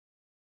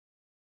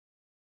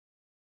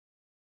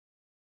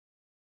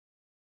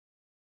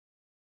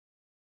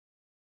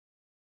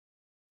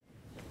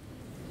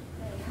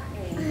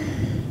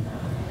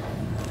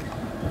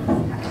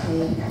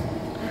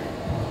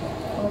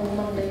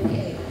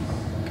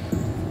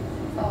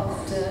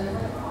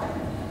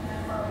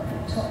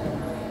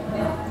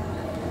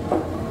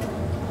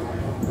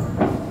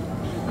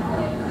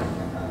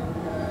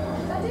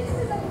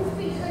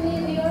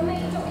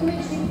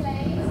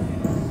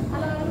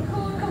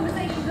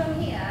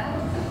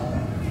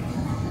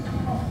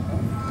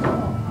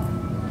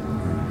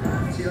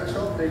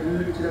they've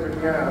looted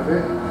everything out of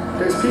it.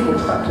 There's people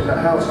trapped in that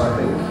house, I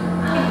think.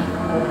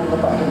 On the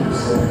back end of the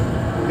store.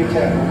 Be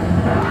careful.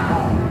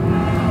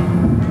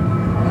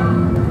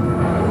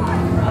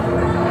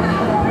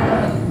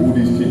 All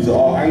these kids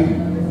are angry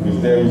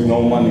because there is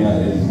no money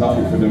and there's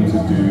nothing for them to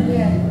do.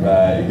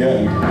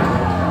 Again.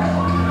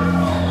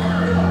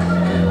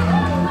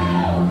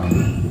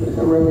 It's a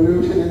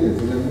revolution, it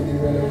is. It's a mini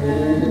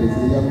revolution. It's a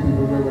young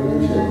people's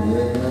revolution.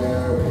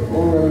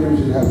 All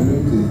revolutions have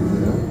lootings, you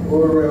know.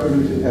 All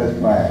revolution has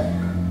fire.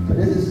 But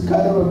this is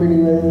kind of a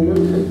mini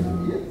revolution.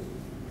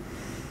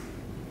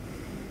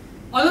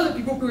 I know that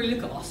people really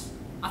look at us.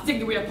 I think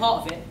that we are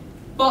part of it.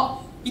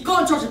 But you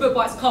can't judge a book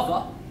by its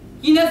cover.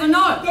 You never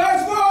know.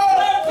 That's right!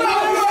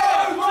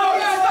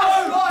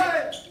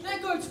 They're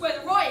going to where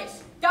the riot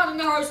is, down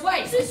the narrows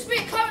way. This is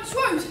Spit Clarence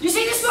Road. You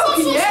see the smoke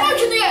in there? Smoke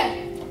in the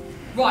air.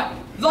 Right,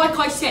 like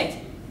I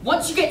said,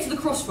 once you get to the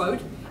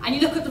crossroad and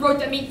you look at the road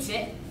that meets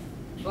it,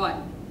 right,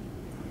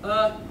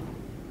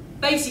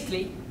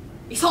 basically,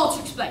 it's hard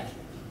to explain,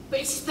 but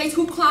it's this place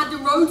called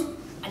Clarendon Road,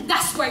 and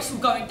that's where it's all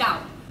going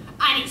down.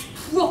 And it's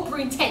proper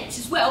intense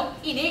as well,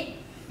 innit?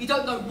 You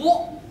don't know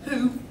what,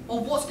 who,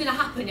 or what's going to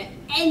happen at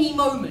any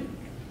moment.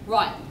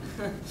 Right.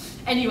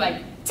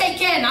 Anyway, take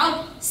care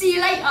now. See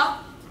you later.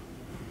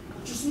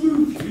 Just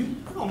move, you.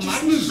 Come on,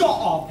 man. Shut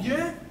up,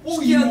 yeah? What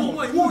are you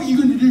want? What are you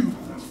going to do?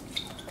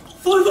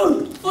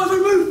 5-0! 5-0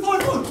 move!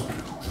 5-0!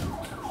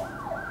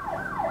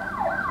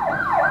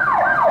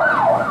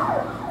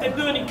 They're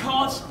burning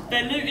cars,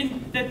 they're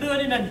looting, they're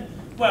burning and,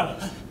 well,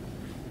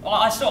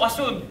 I saw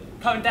them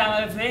coming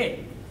down over here.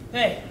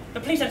 There, the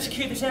police had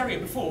secured this area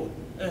before.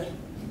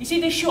 You see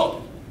this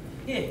shop?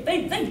 Yeah,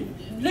 they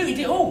looted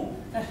it all.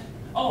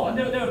 Oh, and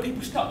there were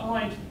people stuck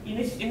behind in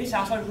this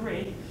house over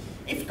here.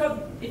 If you go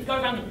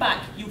around the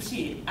back, you'll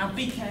see it, and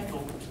be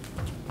careful.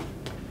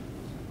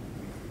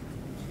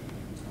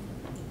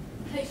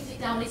 Police sit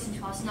down, listen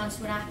to us, and notice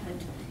what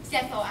happened. It's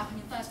their fault it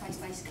happened in the first place,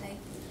 basically.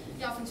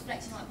 The other thing's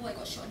reflecting like the boy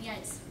got shot in the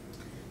head.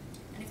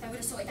 And if they would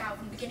have sorted it out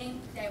from the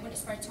beginning, they wouldn't have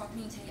spread to our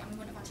community, and we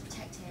wouldn't have had to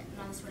protect it, and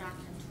that's what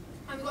happened.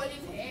 And we got to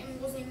live here, and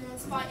wasn't even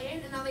once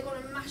fighting, and now they're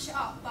going to mash it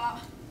up, but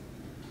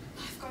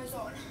life goes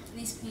on. In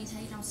this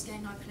community, no one's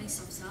scared, no police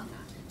officer,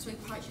 so we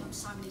approached them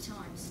so many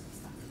times.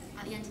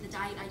 At the end of the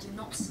day, they do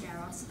not scare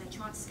us. They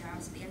tried to scare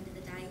us. At the end of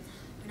the day,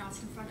 we know how to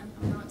confront them and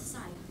we know what to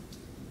say.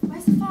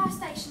 Where's the fire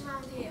station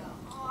around here?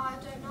 Oh,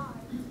 I don't know.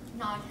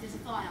 No, there's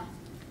a fire.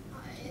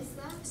 Is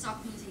there? It's our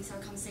community,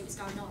 so come see what's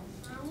going on.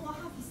 What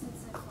have you said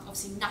so far?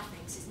 Obviously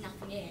nothing, because there's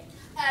nothing here.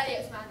 Earlier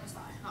it was madness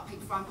though. Like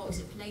people throwing bottles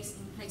at police,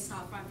 and the police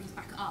started throwing things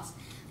back at us.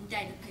 And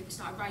then people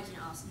started raging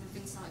at us, and then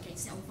things started getting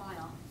set on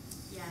fire.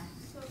 Yeah.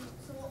 So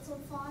what's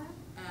on fire?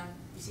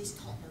 This is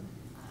Tottenham.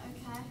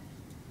 Okay.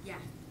 Yeah.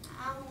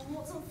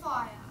 What's on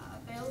fire?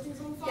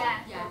 Buildings on fire?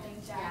 Yeah.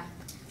 Buildings, yeah.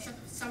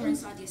 Somewhere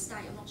inside the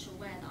estate, I'm not sure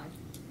where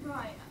though.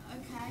 Right,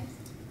 okay.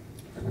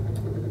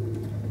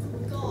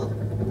 God.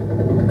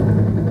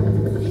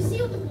 Did you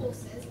see all the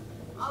horses?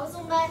 I was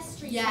on their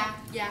street. Yeah.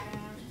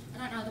 I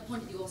don't know the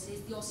point of the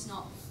horses. The horse is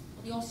not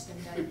what the horse is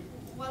going to do.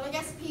 Well, I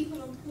guess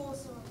people on the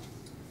horse or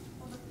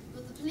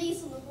the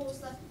police on the horse,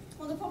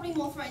 they're probably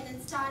more threatened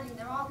than standing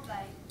there, aren't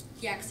they?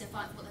 Yeah, because they're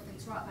fighting for what they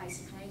think's right,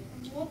 basically.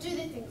 What do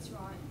they think's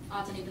right?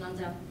 I don't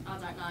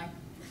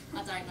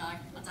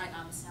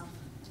know myself.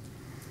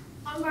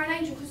 I'm going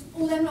angel because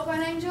all them not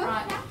going angel?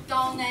 Right, yeah. Go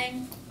on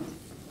then.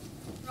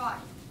 Right,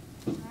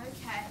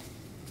 okay.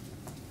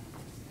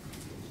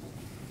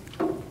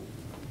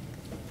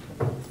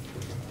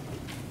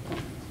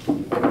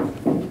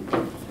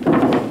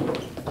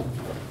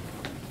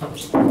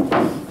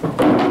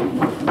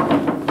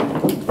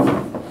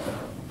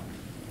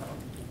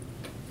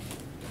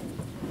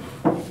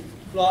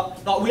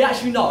 Like we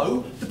actually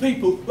know the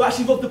people who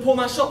actually robbed the poor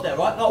man's shop there,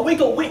 right? Like we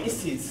got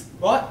witnesses,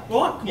 right? Come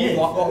on, we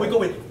got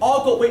witnesses.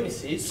 I've got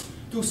witnesses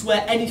to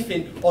swear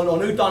anything on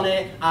who done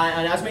it,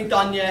 and it hasn't been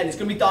done yet, and it's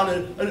going to be done,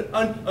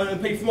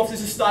 and people from off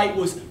this estate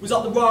was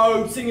up the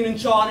road singing and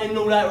chanting and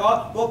all that,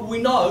 right? But we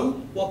know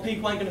why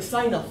people ain't going to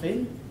say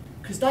nothing,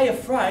 because they're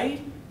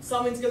afraid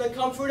something's going to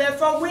come through their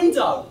front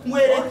window.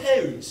 Where are their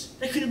parents?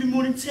 They couldn't have been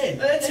more than 10.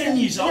 10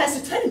 years old. That's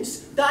a tenants.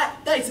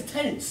 That is a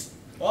tenants.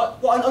 Right,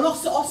 well, and I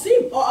see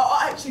him.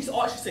 I actually see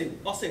him.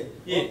 I see him.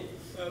 Yeah.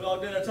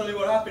 Well, did I tell you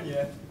what happened?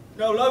 Yeah.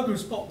 No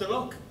locals popped the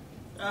lock.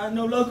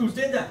 No locals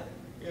did that.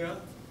 You know.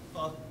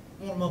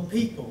 One of my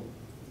people,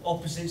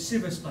 opposite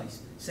Siver's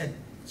place, said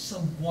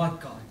some white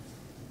guy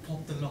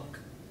popped the lock.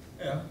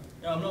 Yeah.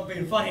 I'm not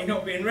being funny,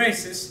 not being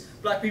racist.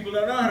 Black people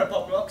don't know how to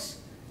pop locks.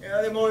 You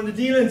know, they're more on the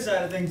dealing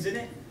side of things, isn't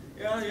it?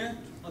 Yeah.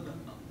 I'm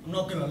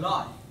not gonna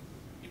lie.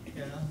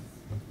 You know,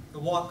 the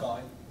white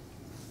guy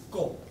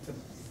got the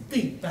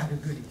big bag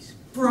of goodies,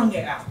 brung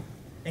it out,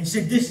 and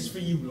said, "This is for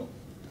you lot."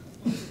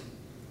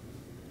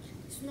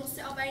 It's not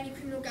set up by any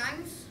criminal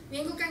gangs. We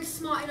ain't got gangs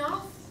smart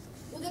enough.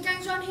 All the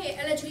gangs around here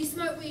allegedly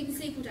smoke weed and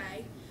sleep all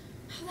day.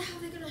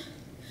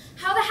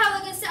 How the hell are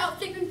they gonna set up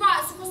flipping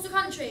riots across the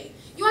country?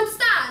 You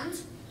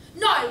understand?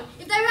 No,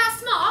 if they were that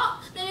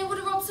smart, then they would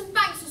have robbed some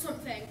banks or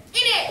something.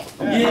 Innit?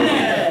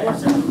 Yeah!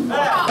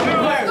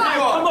 Come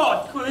on,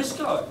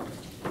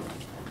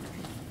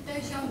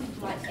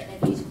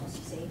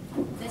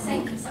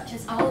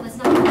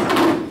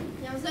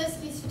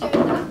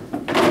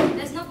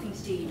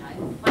 do, you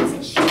know. I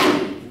said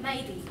surely,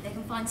 maybe they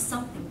can find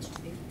something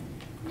to do.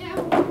 Yeah,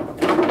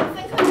 I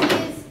think over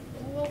years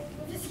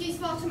we've excused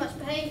far too much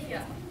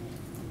behaviour.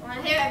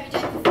 I hear it every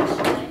day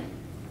professionally.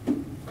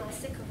 I'm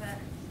sick of it.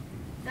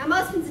 Now, my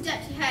husband's a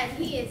deputy head,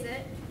 he is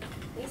it.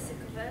 He's sick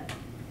of it.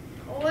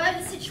 Or whatever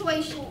the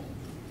situation,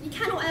 you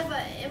cannot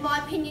ever, in my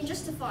opinion,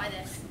 justify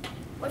this.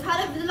 We've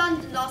had over to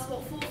London last,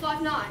 what, 4 or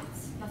 5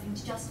 nights? Nothing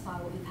to justify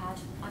what we've had.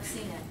 I've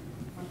seen it.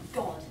 My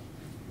God.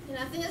 You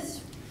know, I think this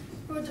is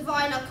from a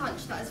divine our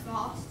country that is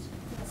vast.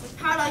 It's a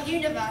parallel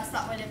universe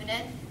that we're living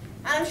in.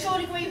 And I'm sure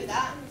you'd agree with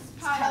that. It's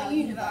a parallel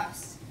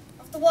universe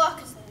of the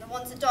workers and the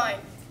ones that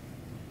don't.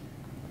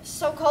 It's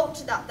so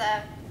cultured up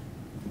there.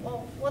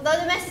 Well, although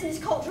the mess in this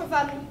culture of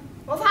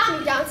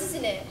hand-me-downs,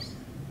 isn't it?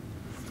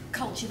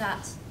 Culture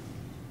that.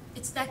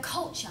 It's their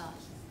culture.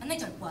 And they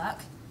don't work.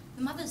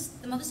 The mothers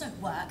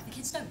don't work. The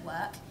kids don't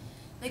work.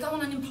 They go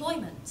on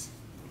unemployment.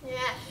 Yeah.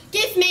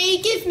 Give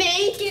me, give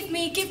me. Give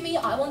me, give me.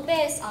 I want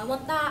this. I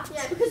want that.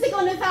 Yeah, because they've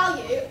got no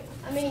value.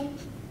 I mean,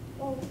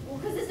 well,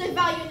 because there's no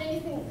value in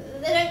anything,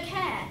 they don't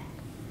care.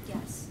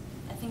 Yes,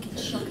 I think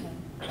it's shocking.